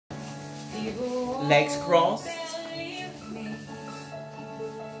Legs crossed.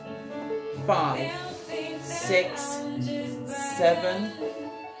 5, 6, 7,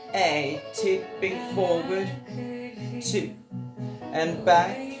 8. Tipping forward. 2. And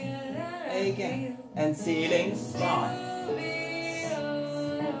back again. And ceiling. 5.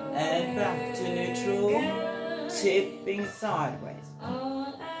 And back to neutral. Tipping sideways.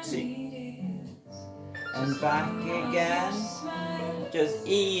 2. And back again. Just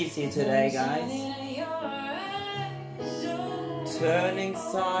easy today, guys. Turning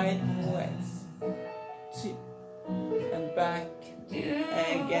sideways. 2. And back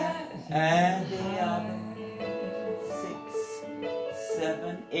again. And the other. 6,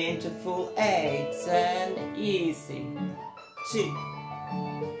 7. Into full 8. And easy. 2,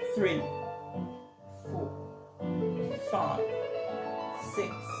 3, 4, 5, 6,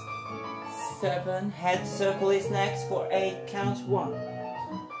 7. Head circle is next for 8 counts. 1,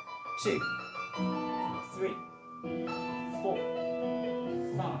 2, 3, 4,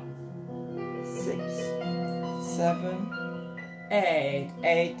 5, 6, 7,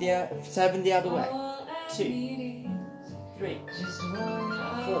 8. 7 the other way. 2, 3,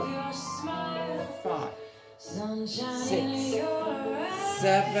 4, 5, 6,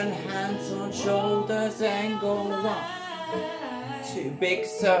 7. Hands on shoulders and go 1, 2. Big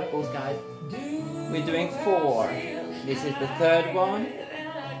circles, guys. We're doing 4. This is the third one.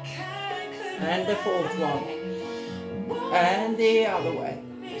 And the fourth one. And the other way.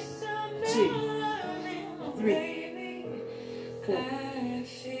 2, 3, 4,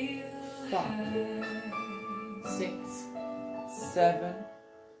 5, 6, 7,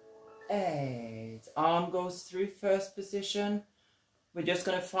 8. Arm goes through first position. We're just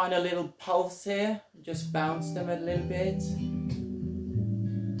going to find a little pulse here. Just bounce them a little bit.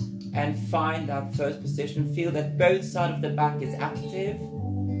 And find that first position. Feel that both sides of the back is active.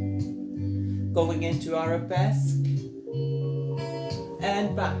 Going into arabesque.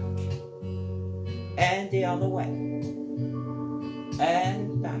 And back. And the other way.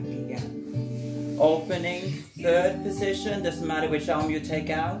 And back again. Opening third position. Doesn't matter which arm you take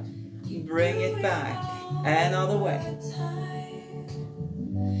out. Bring it back. And other way.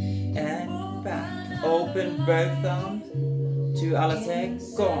 And back. Open both arms. 2 Alasek,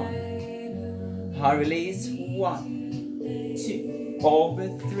 gone. High release, 1, 2, over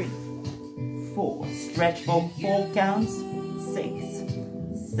 3, 4. Stretch for 4 counts.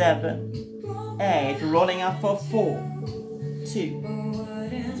 6, 7, 8. Rolling up for 4, 2,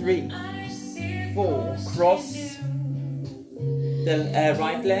 3, 4. Cross the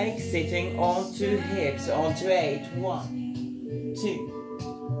right leg, sitting onto hips, onto 8. 1,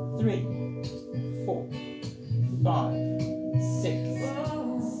 2, 3, 4, 5, 6,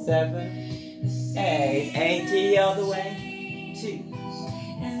 7, 8. 8 the other way. 2,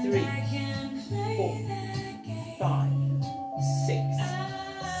 3, 4, 5, 6,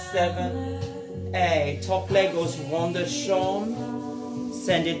 7, 8. Top leg goes rondation.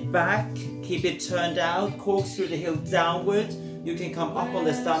 Send it back. Keep it turned out. Corkscrew the heel downward. You can come up on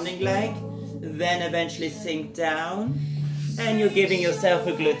the standing leg. Then eventually sink down. And you're giving yourself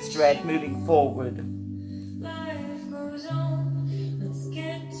a glute stretch moving forward.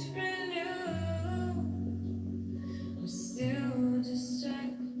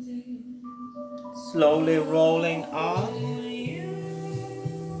 Slowly rolling up.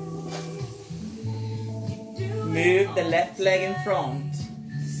 Move the left leg in front.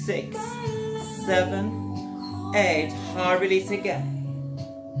 6, 7, 8. High release again.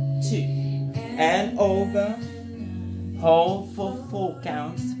 2. And over. Hold for 4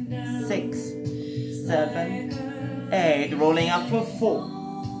 counts. 6, 7, 8. Rolling up for 4,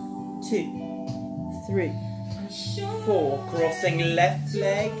 2, 3, 4. Crossing left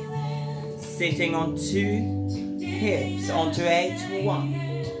leg. Sitting on 2 hips. Onto 8. 1,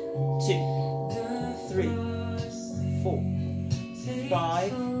 2, 3, 4,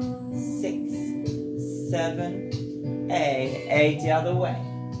 5, 6, 7, 8. 8 the other way.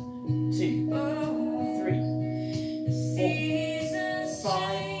 2, 3, 4, 5,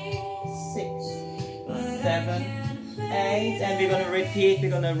 6, 7, 8. And we're going to repeat. We're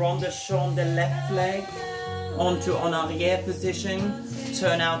going to rondation the left leg onto en arrière position.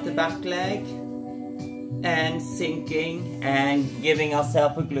 Turn out the back leg. And sinking and giving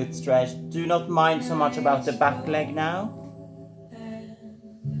ourselves a glute stretch. Do not mind so much about the back leg now.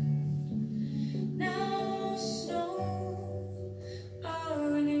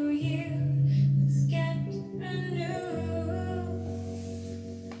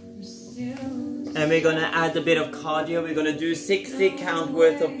 And we're going to add a bit of cardio. We're going to do 60 count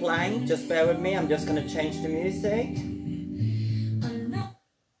worth of plank. Just bear with me. I'm just going to change the music.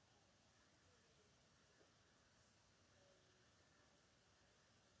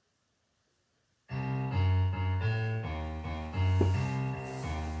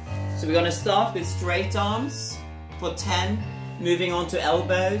 So we're going to start with straight arms for 10, moving on to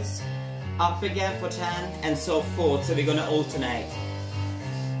elbows, up again for 10, and so forth. So we're going to alternate.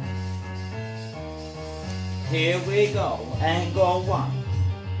 Here we go, and go 1,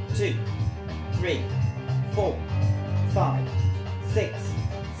 2, 3, 4, 5, 6,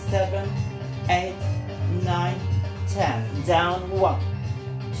 7, 8, 9, 10. Down 1,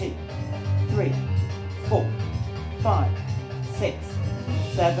 2, 3, 4, 5, 6,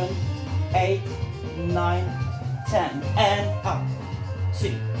 7, 8, 9, 10. And up.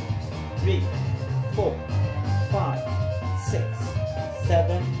 2, 3, 4, 5, 6,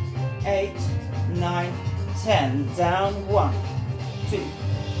 7, 8, 9, 10. Down 1, 2,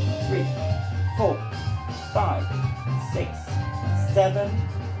 3, 4, 5, 6, 7,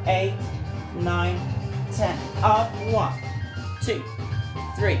 8, 9, 10. Up 1, 2,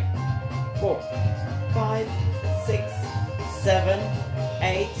 3, 4, 5, 6, 7,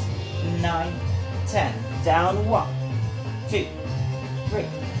 8, 9, 10. Down 1, 2, 3,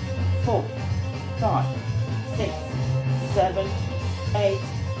 4, 5, 6, 7, 8,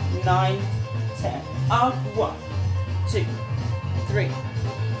 9, 10. Up 1, 2, 3,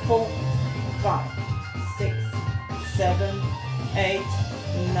 4, 5, 6, 7, 8,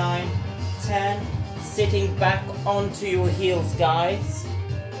 9, 10. Sitting back onto your heels, guys,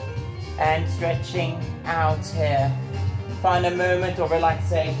 and stretching out here. Find a moment of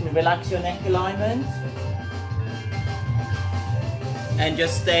relaxation. Relax your neck alignment. And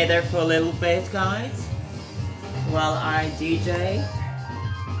just stay there for a little bit, guys, while I DJ.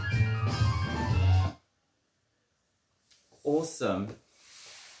 Awesome.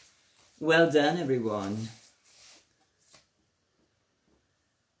 Well done, everyone.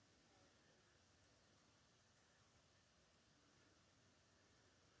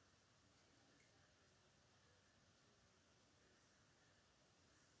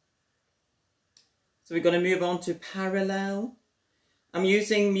 So we're going to move on to parallel. I'm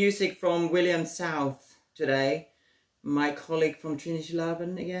using music from William South today, my colleague from Trinity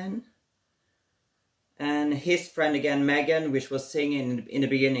Laban again, and his friend again, Megan, which was singing in the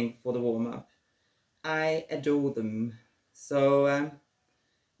beginning for the warm-up. I adore them. So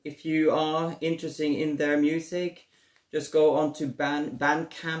if you are interested in their music, just go on to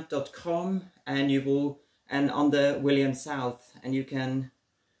bandcamp.com and on the William South, and you can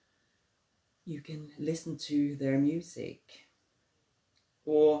listen to their music,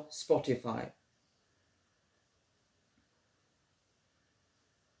 or Spotify.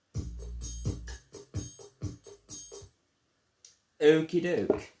 Okie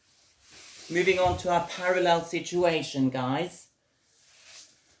doke. Moving on to our parallel situation, guys.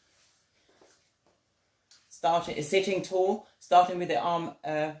 Sitting tall, starting with the arm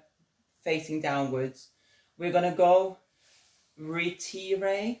facing downwards. We're gonna go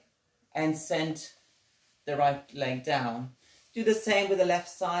retire and send the right leg down. Do the same with the left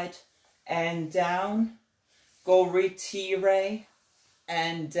side, and down. Go retire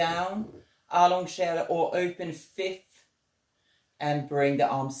and down. Allongere or open fifth, and bring the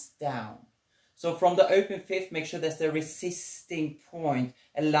arms down. So from the open fifth, make sure there's a resisting point,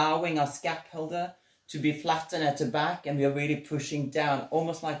 allowing our scapula to be flattened at the back, and we are really pushing down,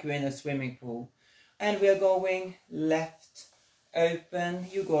 almost like you're in a swimming pool. And we are going left, open,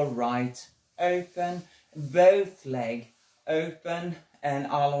 you go right, open, both leg, open, and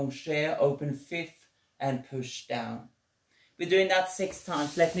allongere, open fifth, and push down. We're doing that 6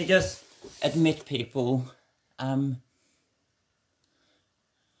 times. Let me just admit, people,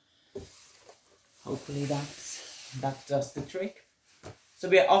 hopefully that does the trick.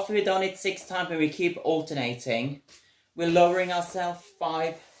 So after we've done it 6 times and we keep alternating, we're lowering ourselves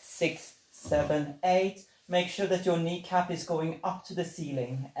 5, 6, 7, 8. Make sure that your kneecap is going up to the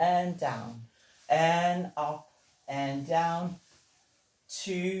ceiling and down and up and down.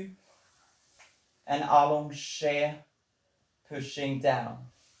 2 and allongere, pushing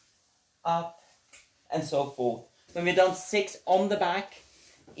down, up, and so forth. When we've done 6 on the back,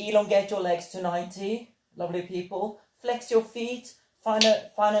 elongate your legs to 90. Lovely people. Flex your feet. Find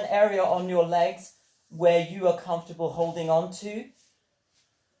an area on your legs where you are comfortable holding on to.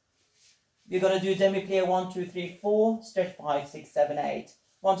 You're going to do demi-plie 1, 2, 3, 4. Stretch 5, 6, 7, 8.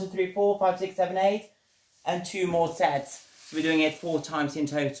 1, 2, 3, 4, 5, 6, 7, 8. And 2 more sets. So we're doing it 4 times in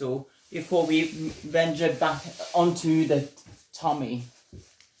total before we venture back onto the tummy.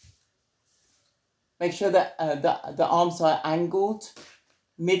 Make sure that the arms are angled.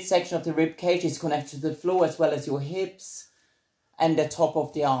 Midsection of the rib cage is connected to the floor, as well as your hips and the top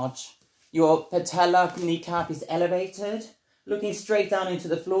of the arch. Your patella kneecap is elevated, looking straight down into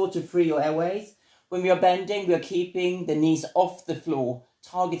the floor to free your airways. When we are bending, we are keeping the knees off the floor,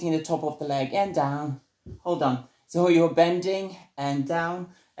 targeting the top of the leg and down. Hold on. So you're bending and down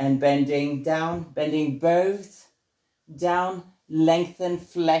and bending down, bending both down, lengthen,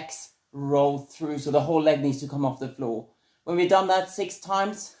 flex, roll through. So the whole leg needs to come off the floor. When we've done that 6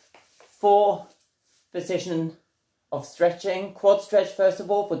 times, 4 position of stretching. Quad stretch first of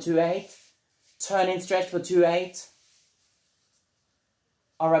all for 2-8. Turn in stretch for 2-8.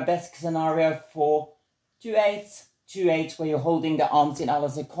 Arabesque scenario for 2-8. 2-8 where you're holding the arms in à la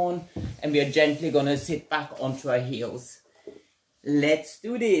seconde and we are gently going to sit back onto our heels. Let's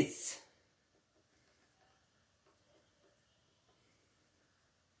do this.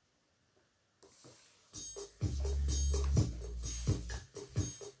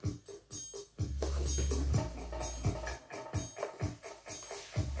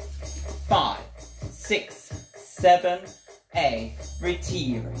 Five, 6, 7, 8.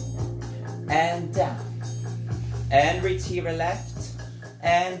 Retire and down. And retire left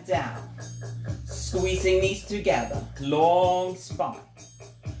and down. Squeezing knees together. Long spine.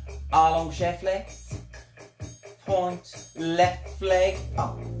 Allongé flex. Point left leg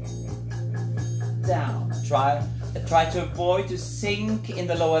up. Down. Try to avoid to sink in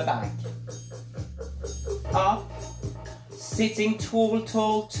the lower back. Up. Sitting tall,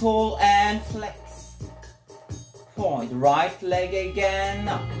 tall, tall and flex. Point. Right leg again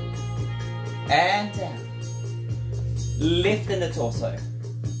up. And down. Lift in the torso,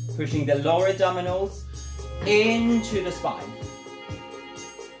 pushing the lower abdominals into the spine.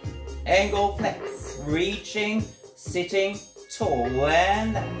 Angle flex, reaching, sitting tall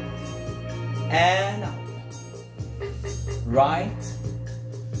and left and up. Right,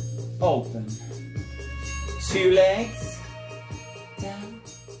 open. 2 legs, down,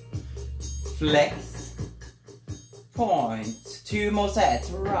 flex, point. 2 more sets,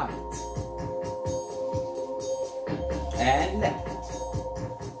 right. And left.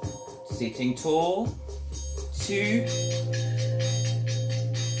 Sitting tall. 2.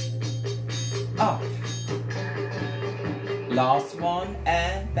 Up. Last one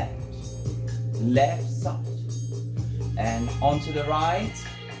and back. Left side. And onto the right.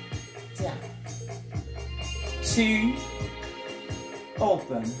 Down. 2.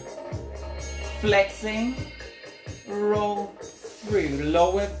 Open. Flexing. Roll through.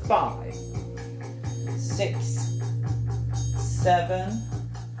 Lower 5. 6. 7,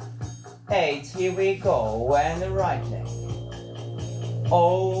 8, here we go, and the right leg,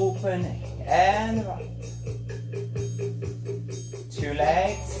 opening, and right, 2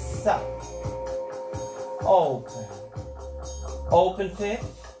 legs, up, open 5th,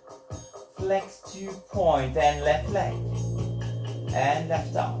 flex to point, and left leg, and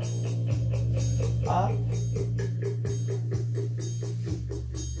left arm, up,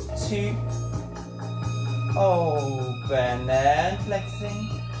 2, open and flexing,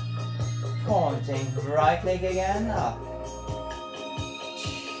 pointing, right leg again, up.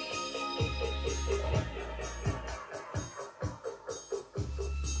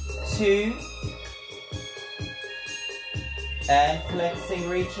 2, and flexing,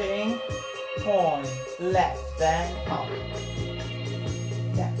 reaching, point, left and up,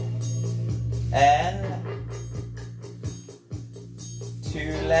 down, and left. 2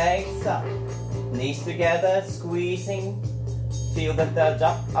 legs up. Knees together, squeezing. Feel that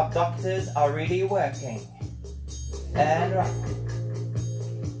the abductors are really working. And right.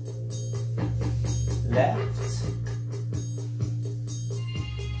 Left.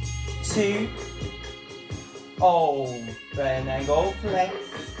 2. Open and go flex.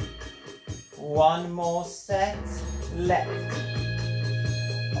 1 more set. Left.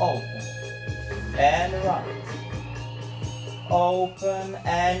 Open. And right. Open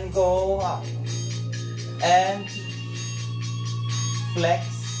and go up. And flex,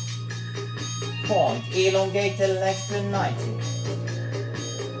 point, elongate the legs to 90.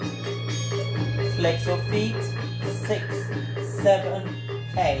 Flex your feet, 6, 7,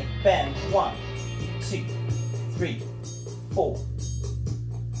 8, bend, 1, 2, 3, 4.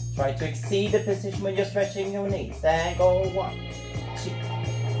 Try to exceed the position when you're stretching your knees. And go 1, 2,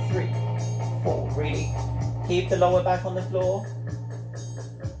 3, 4. Really keep the lower back on the floor.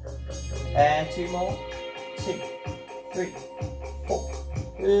 And 2 more. 2, 3, 4.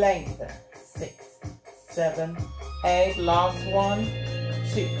 Lengthen. 6, 7, 8. Last 1,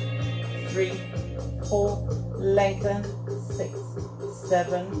 2, 3, 4. Lengthen. 6,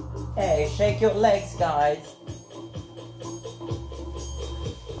 7, 8. Shake your legs, guys.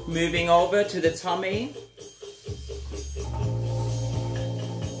 Moving over to the tummy.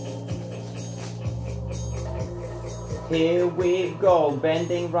 Here we go.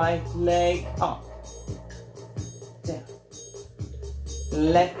 Bending right leg up. Down.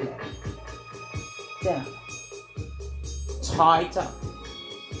 left leg, down, tight up,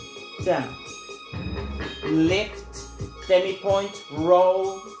 down, lift, demi-point,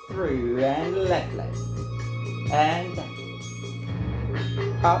 roll through, and left leg, and down,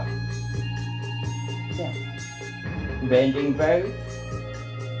 up, down, bending both,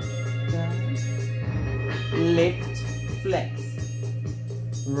 down, lift, flex,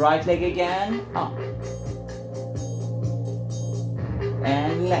 right leg again, up,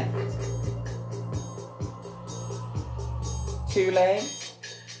 and left, two legs,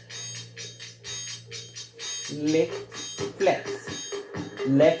 lift, flex,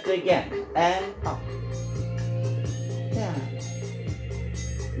 left again, and up, down,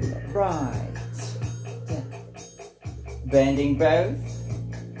 right, down, bending both,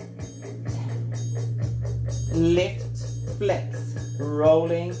 down, lift, flex,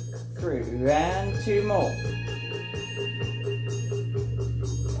 rolling through, and two more,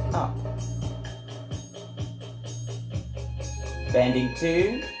 up, bending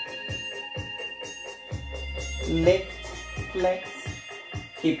two, lift, flex,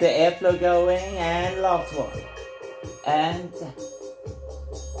 keep the airflow going, and last one, and down,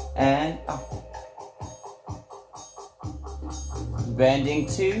 and up, bending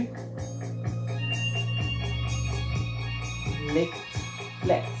two, lift,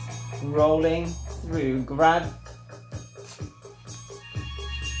 flex, rolling through, grab,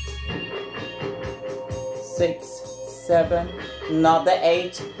 6, 7, another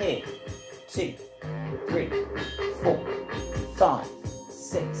 8, here, 2, 3, 4, 5,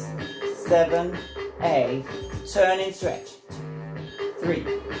 6, 7, 8, turn and stretch, 3,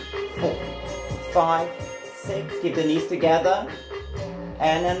 4, 5, 6, keep the knees together,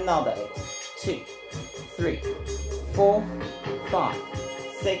 and another 8, 2, 3, 4, 5,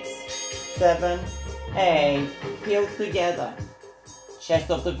 6, 7, 8, heels together,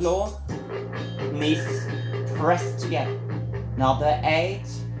 chest off the floor, knees pressed together, another 8,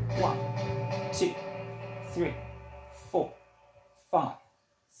 1, 2, 3, 4, 5,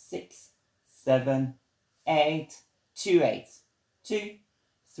 6, 7, 8, 2 8s, 2,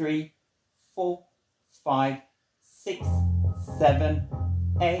 3, 4, 5, 6, 7,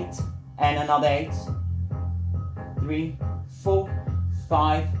 8, and another 8, 3, 4,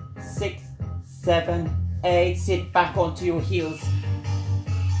 5, 6, 7, 8, sit back onto your heels.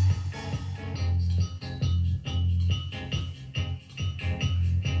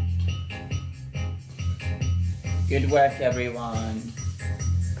 Good work, everyone.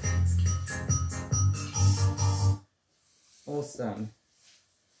 Awesome.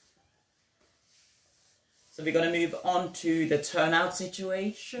 So we're going to move on to the turnout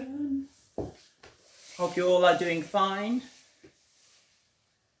situation. Hope you all are doing fine.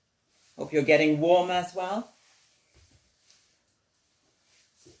 Hope you're getting warm as well.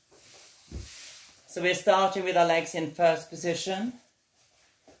 So we're starting with our legs in first position.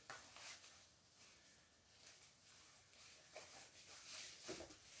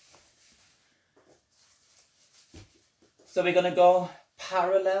 So we're going to go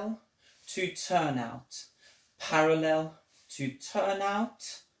parallel to turnout, parallel to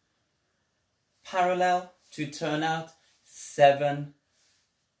turnout, parallel to turnout, 7,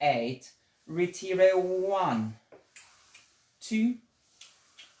 8, retire 1, 2,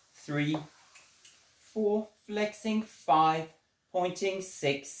 3, 4, flexing 5, pointing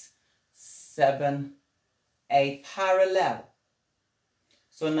 6, 7, 8, parallel.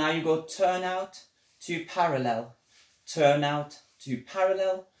 So now you go turnout to parallel. Turn out to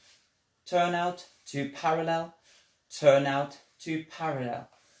parallel, turn out to parallel, turn out to parallel.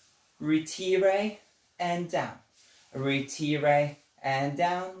 Retire and down, retire and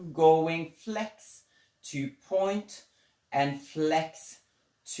down, going flex to point and flex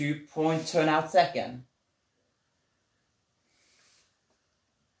to point, turn out second.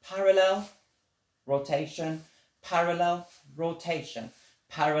 Parallel, rotation, parallel, rotation,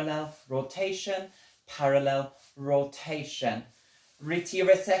 parallel, rotation, parallel, rotation.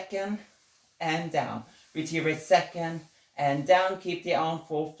 Retire second and down. Retire second and down. Keep the arm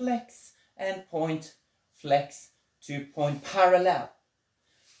for flex and point, flex to point, parallel.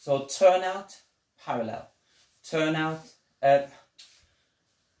 So turn out, parallel. Turn out, parallel,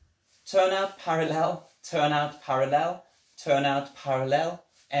 turn out, parallel, turn out, parallel,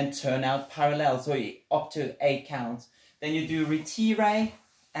 and turn out, parallel. So up to 8 counts. Then you do retire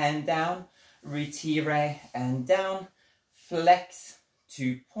and down, retire and down, flex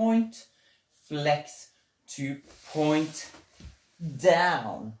to point, flex to point,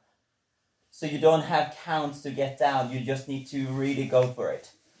 down. So you don't have counts to get down, you just need to really go for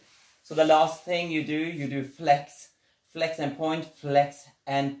it. So the last thing you do flex, flex and point, flex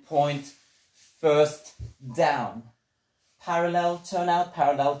and point, first down. Parallel, turn out,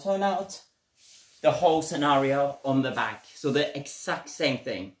 parallel, turn out. The whole scenario on the back. So the exact same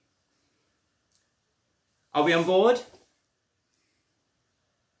thing. Are we on board?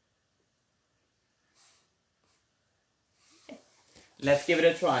 Let's give it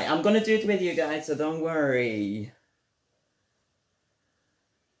a try. I'm gonna do it with you guys, so don't worry.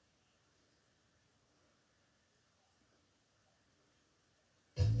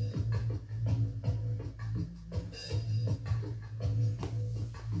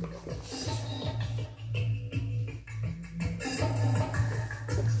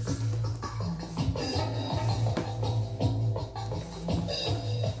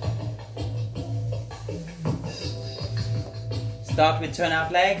 Start with turn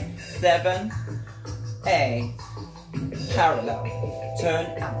out leg, 7, 8, parallel, turn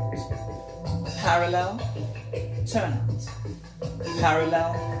out, parallel, turn out,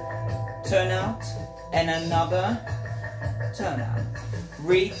 parallel, turn out, and another turn out,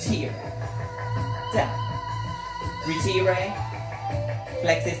 retire, down, retire,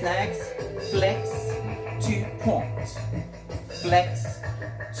 flex his legs, flex, 2 point, flex,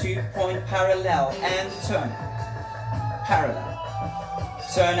 2 point parallel, and turn out, parallel.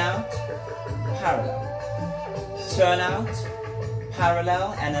 Turn out, parallel. Turn out,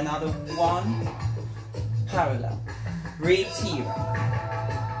 parallel, and another 1, parallel. Retire,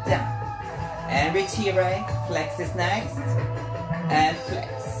 down. And retire, flex is next. And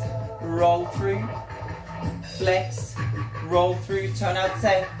flex. Roll through, flex, roll through, turn out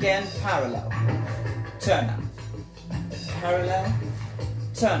second, parallel. Turn out, parallel,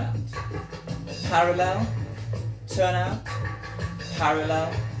 turn out. Parallel, turn out.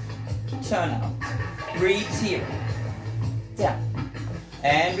 Parallel, turn out, retire, down,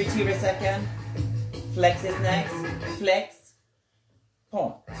 and retire second, flex is next, flex,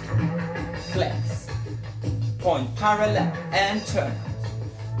 point, flex, point, parallel, and turn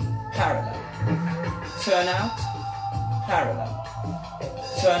out, parallel, turn out, parallel,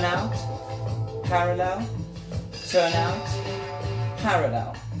 turn out, parallel, turn out,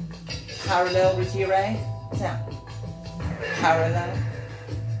 parallel, parallel, retire, down. Parallel,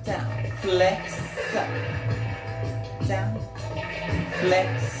 down, flex, down,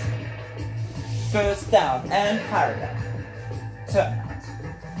 flex, first down, and parallel, turn out,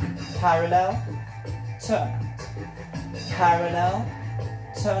 parallel, turn out, parallel,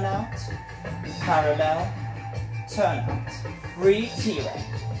 turn out, parallel, turn out, retire,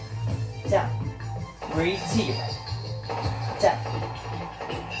 down, retire, down,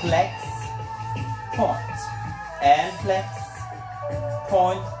 flex, point, and flex,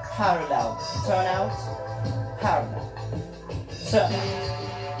 point, parallel, turn out, parallel, turn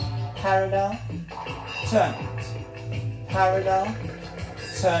out, parallel, turn out, parallel,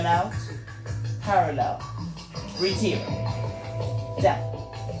 turn out, parallel, retire, down,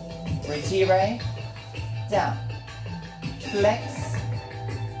 retire, down, flex,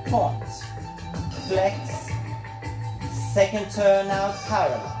 point, flex, second turn out,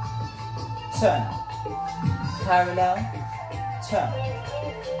 parallel, turn out, parallel, turn,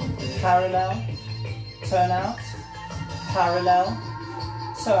 parallel, turn out, parallel,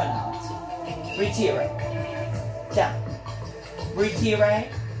 turn out, retire, down, retire,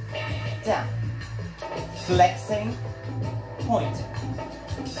 down, flexing, pointing,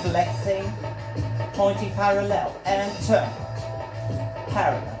 flexing, pointing parallel, and turn out,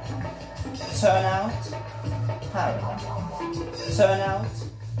 parallel, turn out, parallel, turn out,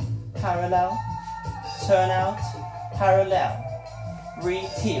 parallel, turn out, parallel,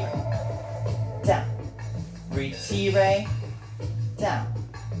 retire, down, retire, down,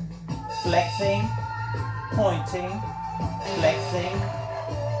 flexing, pointing, flexing,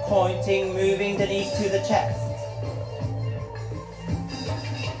 pointing, moving the knees to the chest.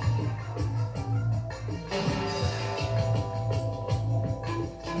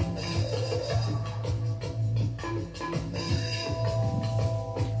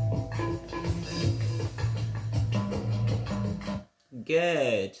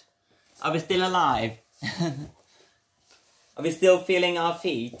 Good. Are we still alive? Are we still feeling our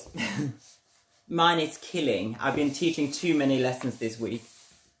feet? Mine is killing. I've been teaching too many lessons this week.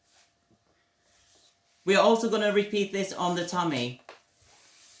 We are also going to repeat this on the tummy.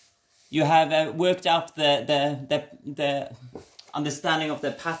 You have worked up the understanding of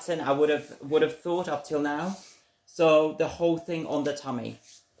the pattern I would have thought up till now. So the whole thing on the tummy.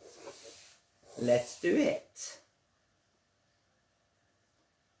 Let's do it.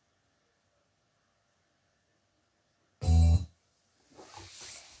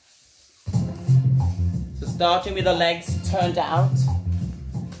 Starting with the legs turned out.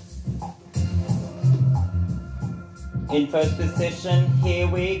 In first position, here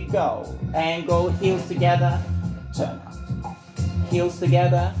we go. And go heels together, turn out. Heels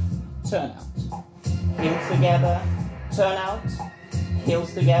together, turn out. Heels together, turn out.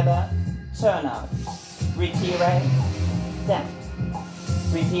 Heels together, turn out. Retire, down.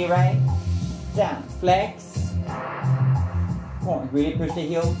 Retire, down. Flex. Point. Really push the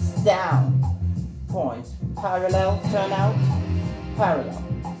heels down. Point. Parallel, turn out. Parallel.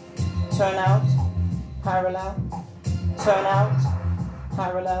 Turn out. Parallel. Turn out.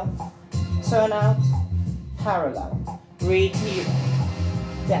 Parallel. Turn out. Parallel. Retire,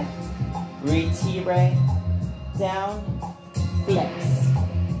 down. Retire, down. Flex.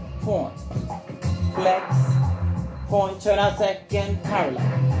 Point. Flex. Point. Turn out second. Parallel.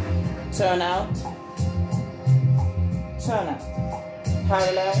 Turn out. Turn out.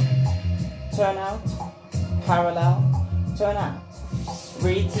 Parallel. Turn out. Parallel. Turn out.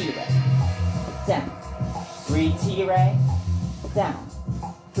 Retire. Down. Retire. Down.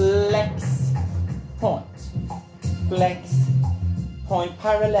 Flex. Point. Flex. Point.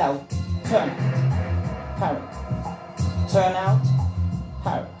 Parallel. Turn out. Parallel. Turn out.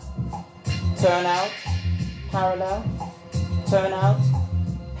 Parallel. Turn out. Parallel. Turn out.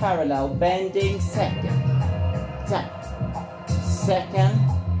 Parallel. Bending second. Down. Second.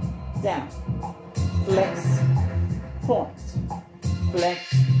 Down. Flex. Point.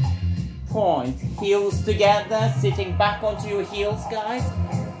 Flex. Point. Heels together. Sitting back onto your heels, guys.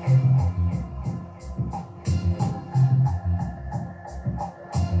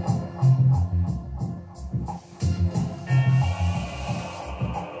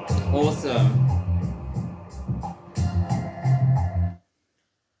 Awesome.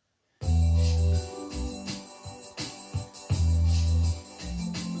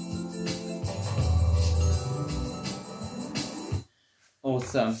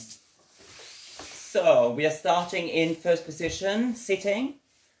 Awesome. So we are starting in first position, sitting.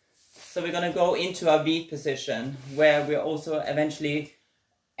 So we're going to go into our V position, where we're also eventually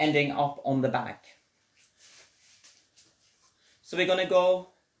ending up on the back. So we're going to go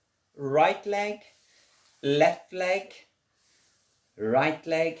right leg, left leg, right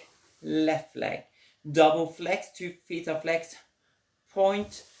leg, left leg. Double flex, 2 feet are flexed.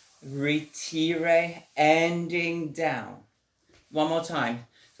 Point, retire, ending down. One more time.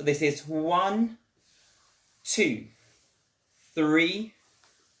 So this is 1, 2, 3,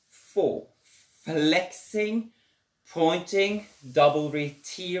 4. Flexing, pointing, double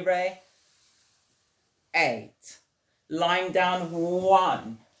retire, 8. Lying down,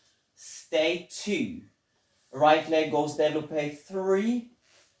 1. Stay, 2. Right leg goes développé, 3,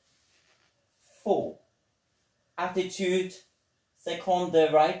 4. Attitude, second the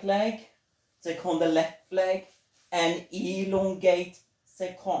right leg, second the left leg, and elongate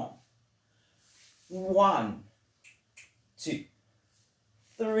second. 1, 2,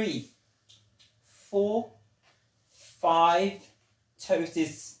 3, 4, 5. Toes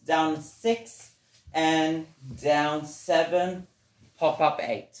is down 6 and down 7. Pop up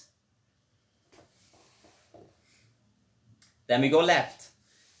 8. Then we go left.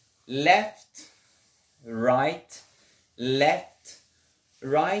 Left, right, left,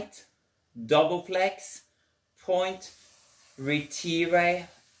 right. Double flex. Point, retire,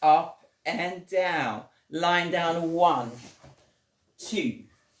 up and down. Line down 1, 2.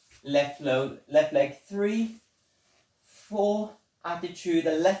 Left leg 3, 4. Attitude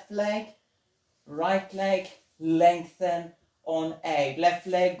the left leg. Right leg lengthen on 8. Left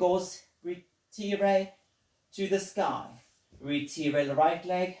leg goes retire to the sky. Retire the right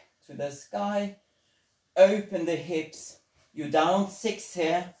leg to the sky. Open the hips. You're down 6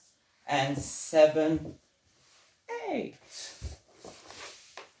 here. And 7, 8.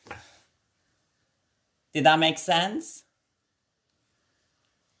 Did that make sense?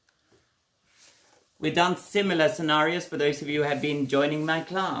 We've done similar scenarios for those of you who have been joining my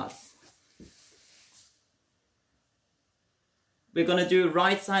class. We're going to do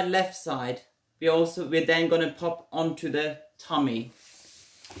right side, left side. We're then going to pop onto the tummy.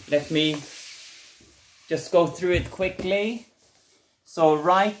 Let me just go through it quickly. So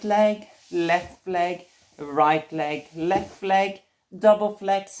right leg, left leg, right leg, left leg, double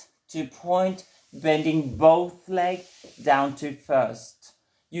flex to point, bending both legs down to first.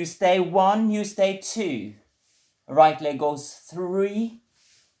 You stay 1, you stay 2. Right leg goes 3,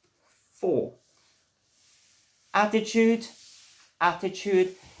 4. Attitude,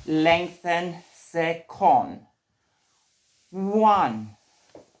 attitude, lengthen, second. 1,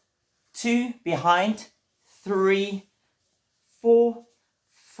 2, behind, 3, 4,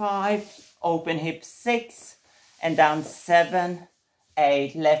 5, open hip 6, and down 7,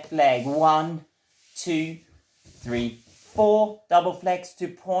 8, left leg 1, 2, 3, 4, double flex to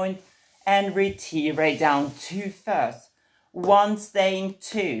point, and retire down 2 first, 1 staying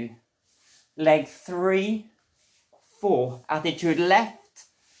 2, leg 3, 4, attitude left,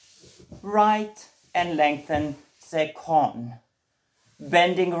 right, and lengthen second.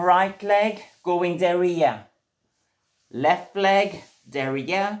 Bending right leg, going derriere. Left leg,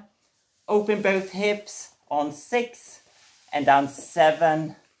 derriere. Open both hips on 6 and down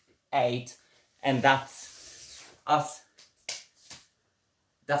 7, 8. And that's us.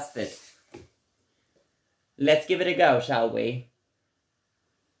 That's it. Let's give it a go, shall we?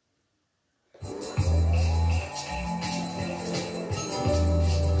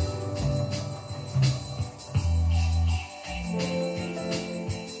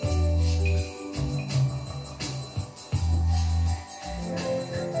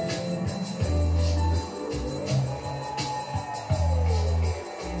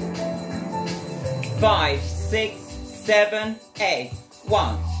 5, 6, 7, 8.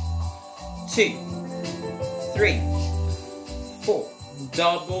 1, 2, 3, 4.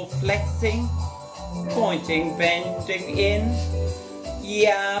 Double flexing, pointing, bending in.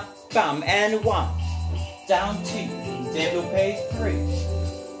 Yeah, bam, and 1. Down 2. Développé 3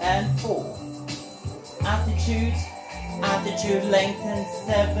 and 4. Attitude, attitude lengthen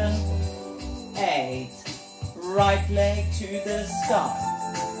 7, 8. Right leg to the sky.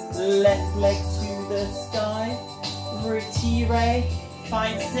 Left leg to the sky. Retire.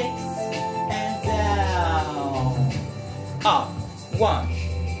 Find 6 and down. Up. 1,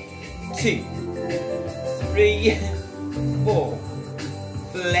 2, 3, 4.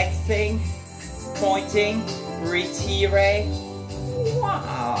 Flexing, pointing, retire.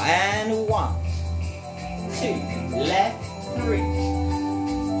 Wow, and 1, 2. Left, 3,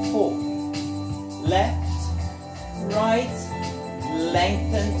 4. Left, right,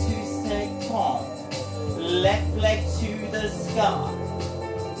 lengthen to second. Left leg to the sky.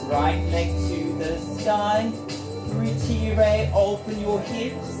 Right leg to the sky. Retire, open your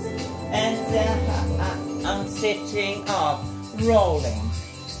hips. And I'm sitting up, rolling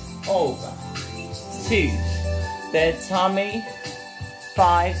over to the tummy.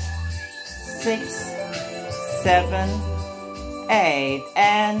 5, 6, 7, 8.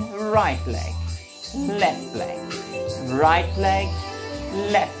 And right leg, left leg, right leg,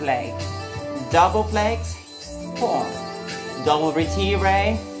 left leg. Double flex, point. Double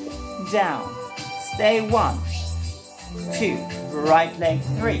retire, down. Stay 1, 2. Right leg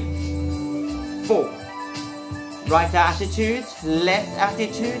 3, 4. Right attitude, left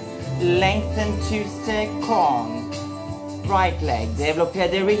attitude. Lengthen to second. Right leg, développé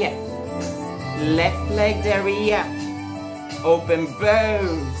derrière. Left leg derrière. Open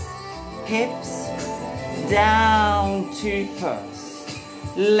both hips. Down to first.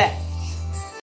 Left.